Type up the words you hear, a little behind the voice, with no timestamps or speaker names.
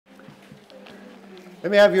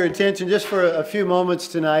Let me have your attention just for a few moments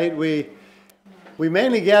tonight. We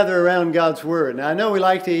mainly gather around God's Word. Now, I know we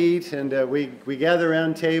like to eat, and we gather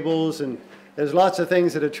around tables, and there's lots of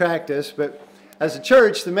things that attract us, but as a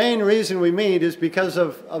church, the main reason we meet is because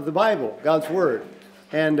of the Bible, God's Word.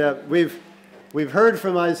 And we've heard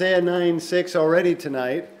from Isaiah 9:6 already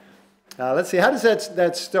tonight. Let's see, how does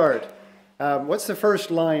that start? What's the first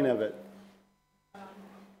line of it?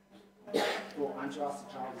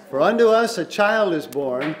 For unto us a child is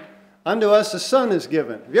born, unto us a son is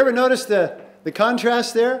given. Have you ever noticed the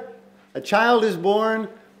contrast there? A child is born,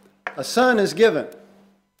 a son is given.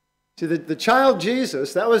 See, the child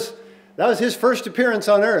Jesus, that was his first appearance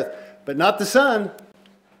on earth, but not the Son.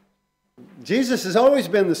 Jesus has always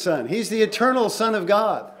been the Son. He's the eternal Son of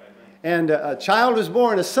God. And a child is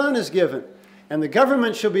born, a son is given, and the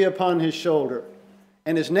government shall be upon his shoulder.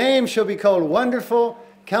 And his name shall be called Wonderful,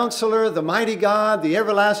 Counselor, the Mighty God, the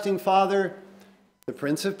Everlasting Father, the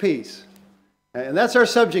Prince of Peace. And that's our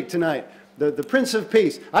subject tonight, the Prince of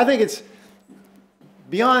Peace. I think it's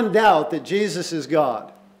beyond doubt that Jesus is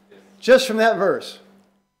God, just from that verse.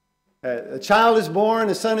 A child is born,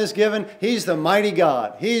 a son is given. He's the mighty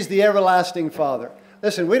God. He's the everlasting Father.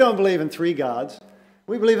 Listen, we don't believe in three gods.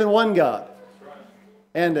 We believe in one God.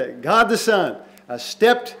 And God the Son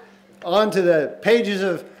stepped onto the pages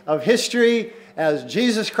of history as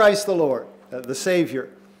Jesus Christ the Lord, the Savior.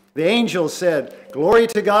 The angels said, "Glory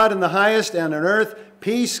to God in the highest, and on earth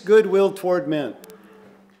peace, goodwill toward men."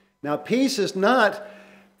 Now, peace is not,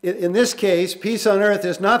 in this case, peace on earth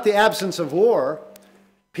is not the absence of war.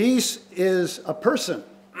 Peace is a person.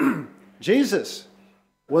 Jesus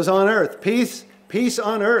was on earth. Peace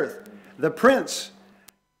on earth. The Prince.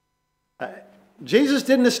 Jesus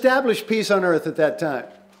didn't establish peace on earth at that time.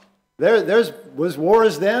 There was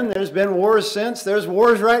wars then. There's been wars since. There's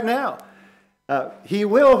wars right now. He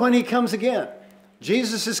will when he comes again.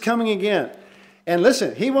 Jesus is coming again. And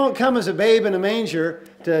listen, he won't come as a babe in a manger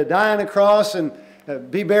to die on a cross and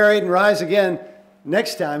be buried and rise again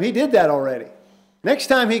next time. He did that already. Next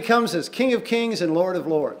time he comes as King of Kings and Lord of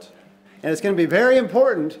Lords. And it's going to be very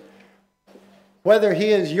important whether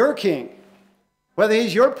he is your king, whether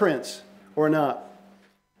he's your prince or not.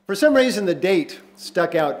 For some reason, the date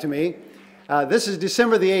stuck out to me. This is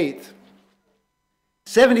December the 8th.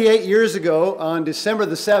 78 years ago, on December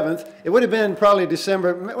the 7th, it would have been probably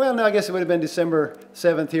December, well, no, I guess it would have been December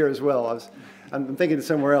 7th here as well. I'm thinking of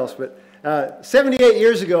somewhere else. But 78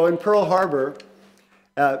 years ago in Pearl Harbor,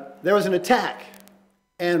 there was an attack,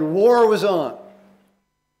 and war was on.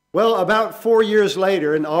 Well, about 4 years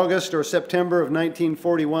later, in August or September of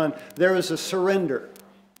 1941, there was a surrender.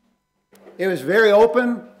 It was very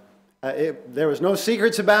open. There was no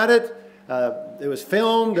secrets about it. It was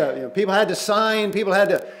filmed. People had to sign. People had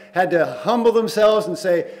to humble themselves and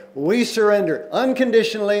say, "We surrender.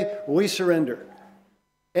 Unconditionally, we surrender."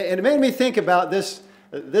 And it made me think about this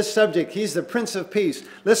subject. He's the Prince of Peace.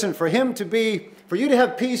 Listen, for you to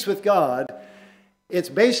have peace with God, it's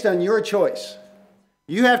based on your choice.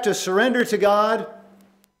 You have to surrender to God,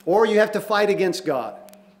 or you have to fight against God.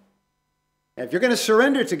 And if you're going to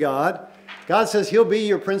surrender to God, God says he'll be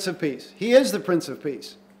your Prince of Peace. He is the Prince of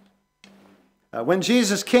Peace. When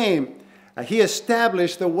Jesus came, he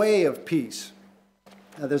established the way of peace.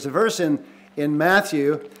 There's a verse in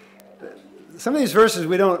Matthew. Some of these verses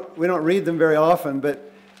we don't read them very often,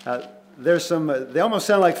 but there's some. They almost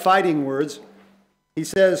sound like fighting words. He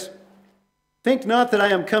says, "Think not that I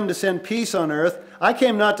am come to send peace on earth. I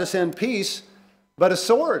came not to send peace, but a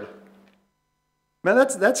sword." Man,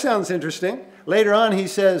 that sounds interesting. Later on, he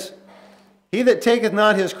says, "He that taketh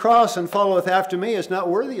not his cross and followeth after me is not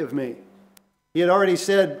worthy of me." He had already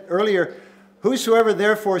said earlier, "Whosoever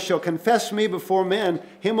therefore shall confess me before men,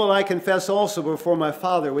 him will I confess also before my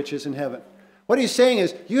Father which is in heaven." What he's saying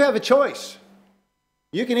is, you have a choice.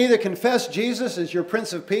 You can either confess Jesus as your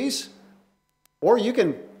Prince of Peace, or you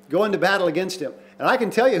can go into battle against him. And I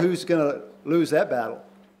can tell you who's going to lose that battle.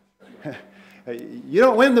 You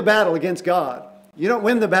don't win the battle against God. You don't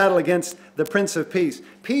win the battle against the Prince of Peace.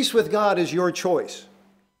 Peace with God is your choice.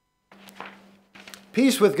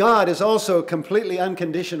 Peace with God is also completely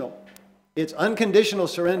unconditional. It's unconditional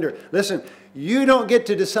surrender. Listen, you don't get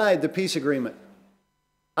to decide the peace agreement.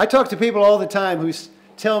 I talk to people all the time who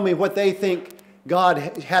tell me what they think God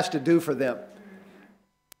has to do for them.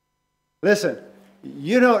 Listen,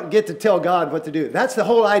 you don't get to tell God what to do. That's the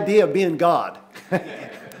whole idea of being God.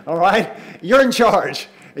 All right? You're in charge.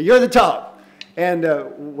 You're the top. And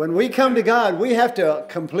when we come to God, we have to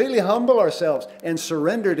completely humble ourselves and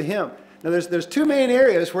surrender to him. Now, there's two main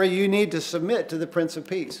areas where you need to submit to the Prince of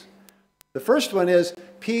Peace. The first one is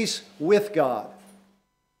peace with God.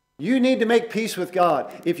 You need to make peace with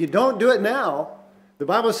God. If you don't do it now, the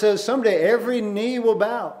Bible says someday every knee will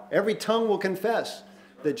bow, every tongue will confess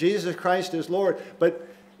that Jesus Christ is Lord. But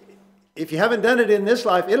if you haven't done it in this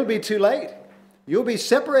life, it'll be too late. You'll be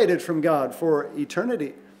separated from God for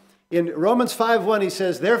eternity. In Romans 5:1, he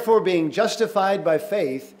says, therefore, being justified by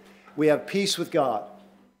faith, we have peace with God.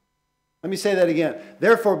 Let me say that again.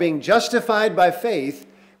 Therefore, being justified by faith,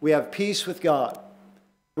 we have peace with God.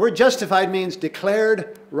 The word justified means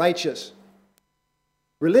declared righteous.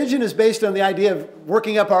 Religion is based on the idea of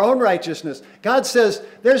working up our own righteousness. God says,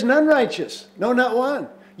 there's none righteous. No, not one.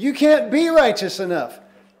 You can't be righteous enough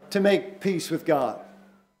to make peace with God.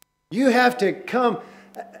 You have to come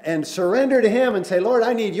and surrender to Him and say, Lord,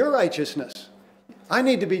 I need your righteousness. I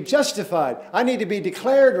need to be justified. I need to be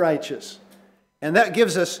declared righteous. And that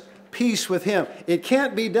gives us peace with Him. It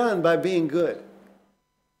can't be done by being good.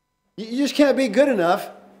 You just can't be good enough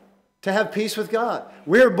to have peace with God.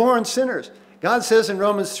 We're born sinners. God says in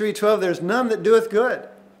Romans 3:12, there's none that doeth good.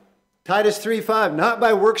 Titus 3:5, not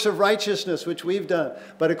by works of righteousness which we've done,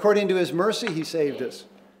 but according to His mercy He saved us.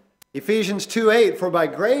 Ephesians 2:8, for by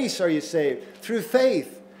grace are you saved, through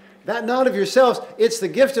faith. That not of yourselves, it's the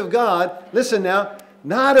gift of God. Listen now,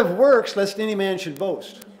 not of works, lest any man should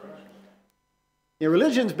boast.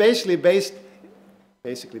 Religion's basically based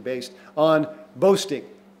on boasting.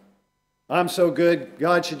 I'm so good,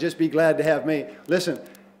 God should just be glad to have me. Listen,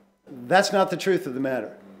 that's not the truth of the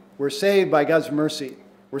matter. We're saved by God's mercy.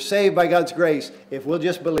 We're saved by God's grace if we'll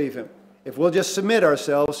just believe Him. If we'll just submit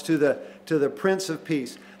ourselves to the Prince of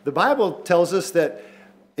Peace. The Bible tells us that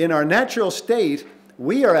in our natural state,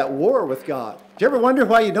 we are at war with God. Do you ever wonder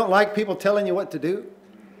why you don't like people telling you what to do? Do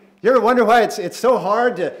you ever wonder why it's so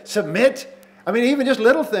hard to submit? I mean, even just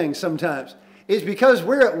little things sometimes. It's because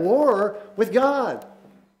we're at war with God.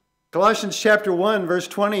 Colossians chapter 1, verse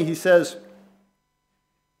 20, he says,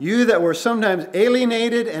 you that were sometimes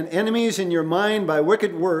alienated and enemies in your mind by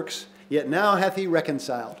wicked works, yet now hath He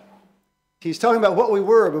reconciled. He's talking about what we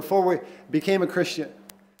were before we became a Christian.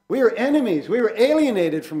 We were enemies. We were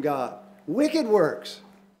alienated from God. Wicked works.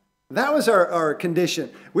 That was our condition.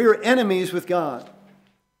 We were enemies with God.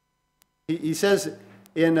 He says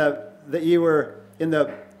that you were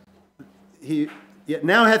yet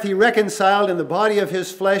now hath He reconciled in the body of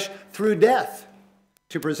His flesh through death,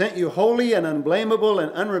 to present you holy and unblameable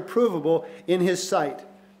and unreprovable in His sight.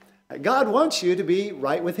 God wants you to be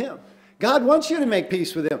right with Him. God wants you to make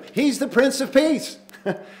peace with Him. He's the Prince of Peace.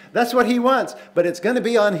 That's what He wants. But it's going to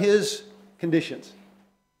be on His conditions.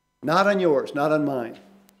 Not on yours, not on mine.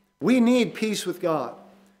 We need peace with God.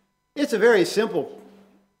 It's a very simple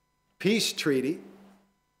peace treaty.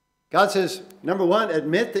 God says, number one,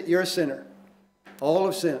 admit that you're a sinner. All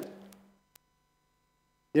have sinned.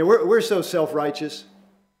 Yeah, we're so self-righteous.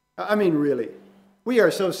 I mean, really. We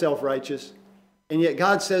are so self-righteous. And yet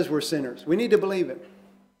God says we're sinners. We need to believe Him.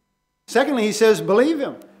 Secondly, He says, believe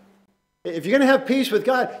Him. If you're going to have peace with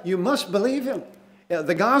God, you must believe Him.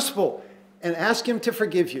 The gospel. And ask Him to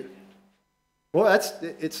forgive you. Well,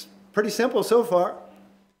 it's pretty simple so far.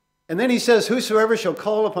 And then He says, whosoever shall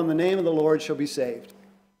call upon the name of the Lord shall be saved.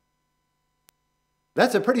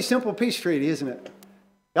 That's a pretty simple peace treaty, isn't it?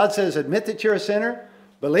 God says, admit that you're a sinner,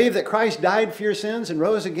 believe that Christ died for your sins and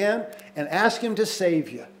rose again, and ask Him to save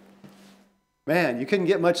you. Man, you couldn't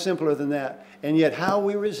get much simpler than that. And yet how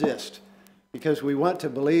we resist, because we want to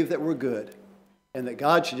believe that we're good and that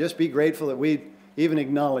God should just be grateful that we even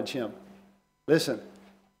acknowledge Him. Listen,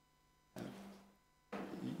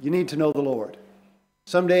 you need to know the Lord.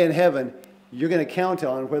 Someday in heaven, you're going to count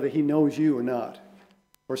on whether He knows you or not.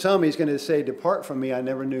 For some, He's going to say, depart from me, I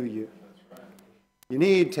never knew you. You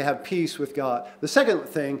need to have peace with God. The second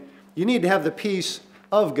thing, you need to have the peace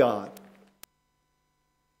of God.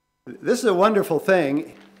 This is a wonderful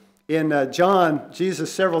thing. In John,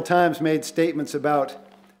 Jesus several times made statements about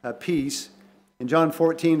peace. In John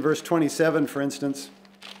 14, verse 27, for instance.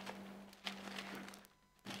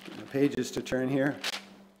 The pages to turn here.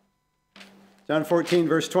 John 14,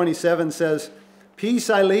 verse 27 says, peace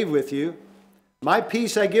I leave with you, my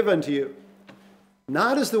peace I give unto you.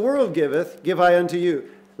 Not as the world giveth, give I unto you.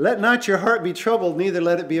 Let not your heart be troubled, neither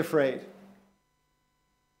let it be afraid.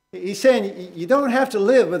 He's saying you don't have to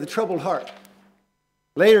live with a troubled heart.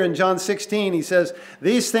 Later in John 16, he says,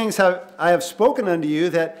 these things I have spoken unto you,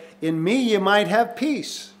 that in me ye might have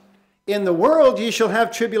peace. In the world ye shall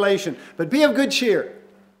have tribulation, but be of good cheer.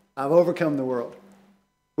 I've overcome the world.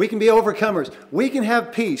 We can be overcomers. We can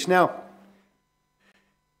have peace. Now,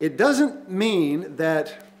 it doesn't mean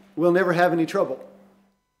that we'll never have any trouble.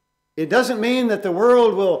 It doesn't mean that the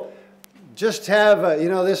world will just have,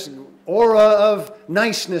 this aura of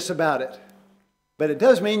niceness about it. But it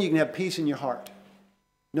does mean you can have peace in your heart,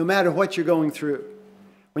 no matter what you're going through.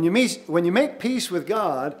 When you make peace with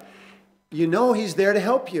God, you know He's there to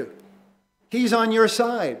help you. He's on your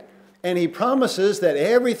side, and He promises that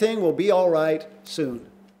everything will be all right soon.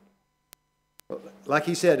 Like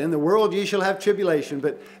He said, in the world ye shall have tribulation,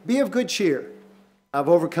 but be of good cheer. I've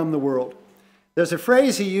overcome the world. There's a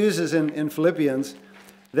phrase He uses in Philippians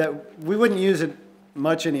that we wouldn't use it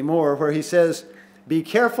much anymore, where He says, be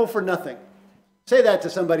careful for nothing. Say that to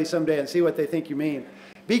somebody someday and see what they think you mean.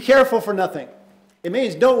 Be careful for nothing. It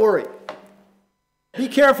means don't worry. Be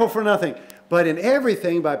careful for nothing. But in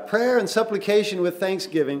everything, by prayer and supplication with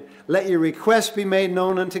thanksgiving, let your requests be made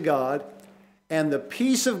known unto God, and the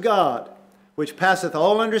peace of God, which passeth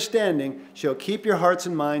all understanding, shall keep your hearts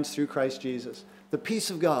and minds through Christ Jesus. The peace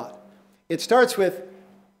of God. It starts with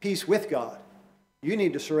peace with God. You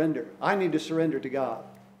need to surrender. I need to surrender to God.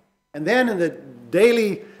 And then in the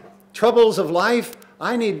daily troubles of life,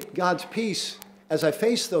 I need God's peace as I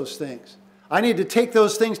face those things. I need to take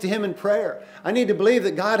those things to Him in prayer. I need to believe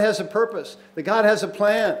that God has a purpose, that God has a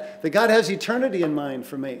plan, that God has eternity in mind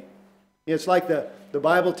for me. It's like the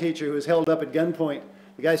Bible teacher who was held up at gunpoint.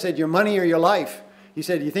 The guy said, your money or your life? He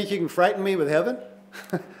said, you think you can frighten me with heaven?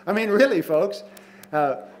 I mean, really, folks.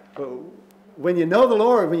 When you know the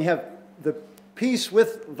Lord, when you have the peace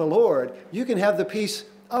with the Lord, you can have the peace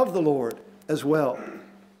of the Lord as well.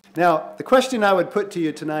 Now, the question I would put to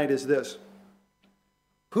you tonight is this.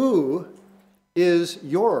 Who is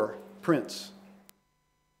your prince?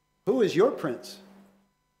 Who is your prince?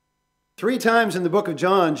 3 times in the book of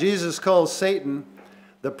John, Jesus calls Satan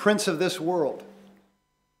the prince of this world.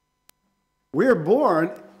 We're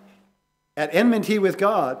born at enmity with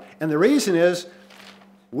God, and the reason is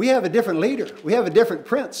we have a different leader. We have a different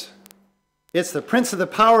prince. It's the prince of the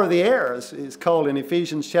power of the air, as it's called in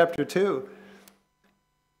Ephesians chapter 2.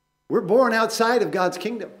 We're born outside of God's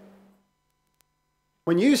kingdom.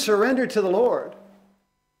 When you surrender to the Lord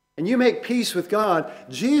and you make peace with God,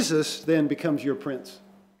 Jesus then becomes your prince.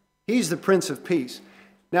 He's the Prince of Peace.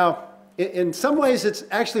 Now, in some ways, it's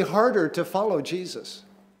actually harder to follow Jesus.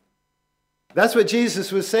 That's what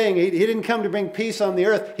Jesus was saying. He didn't come to bring peace on the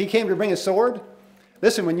earth. He came to bring a sword.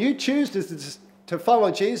 Listen, when you choose to follow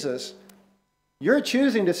Jesus, you're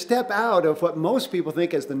choosing to step out of what most people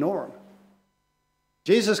think is the norm.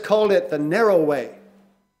 Jesus called it the narrow way.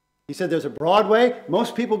 He said there's a broad way.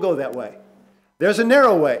 Most people go that way. There's a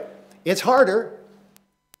narrow way. It's harder,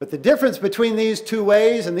 but the difference between these 2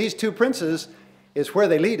 ways and these 2 princes is where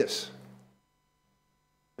they lead us.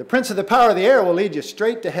 The prince of the power of the air will lead you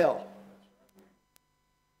straight to hell.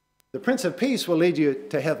 The Prince of Peace will lead you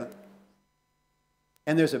to heaven.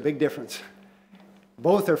 And there's a big difference.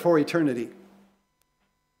 Both are for eternity.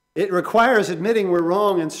 It requires admitting we're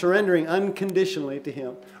wrong and surrendering unconditionally to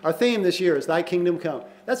Him. Our theme this year is Thy Kingdom Come.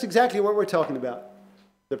 That's exactly what we're talking about.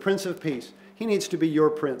 The Prince of Peace. He needs to be your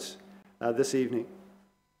prince this evening.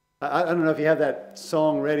 I don't know if you have that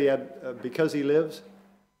song ready, Because He Lives.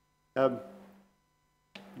 Don't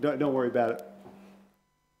worry about it.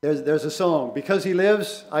 There's a song, because He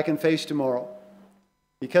lives, I can face tomorrow.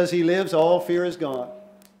 Because He lives, all fear is gone.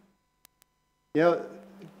 You know,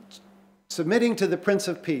 submitting to the Prince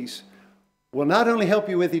of Peace will not only help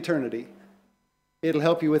you with eternity, it'll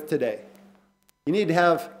help you with today. You need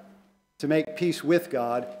to make peace with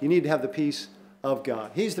God, you need to have the peace of God.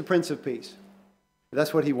 He's the Prince of Peace.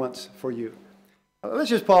 That's what He wants for you. Let's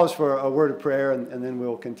just pause for a word of prayer, and then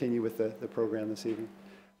we'll continue with the program this evening.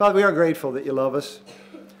 Father, we are grateful that You love us.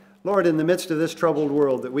 Lord, in the midst of this troubled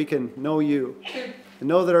world, that we can know You, and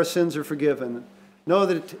know that our sins are forgiven, know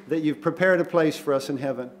that You've prepared a place for us in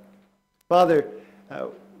heaven. Father,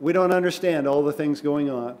 we don't understand all the things going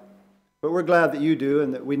on, but we're glad that You do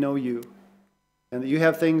and that we know You, and that You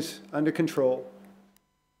have things under control.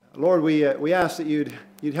 Lord, we ask that You'd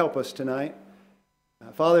help us tonight.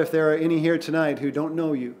 Father, if there are any here tonight who don't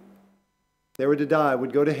know You, if they were to die,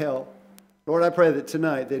 would go to hell, Lord, I pray that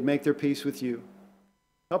tonight they'd make their peace with You.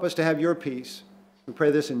 Help us to have Your peace. We pray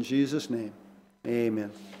this in Jesus' name.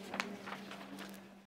 Amen.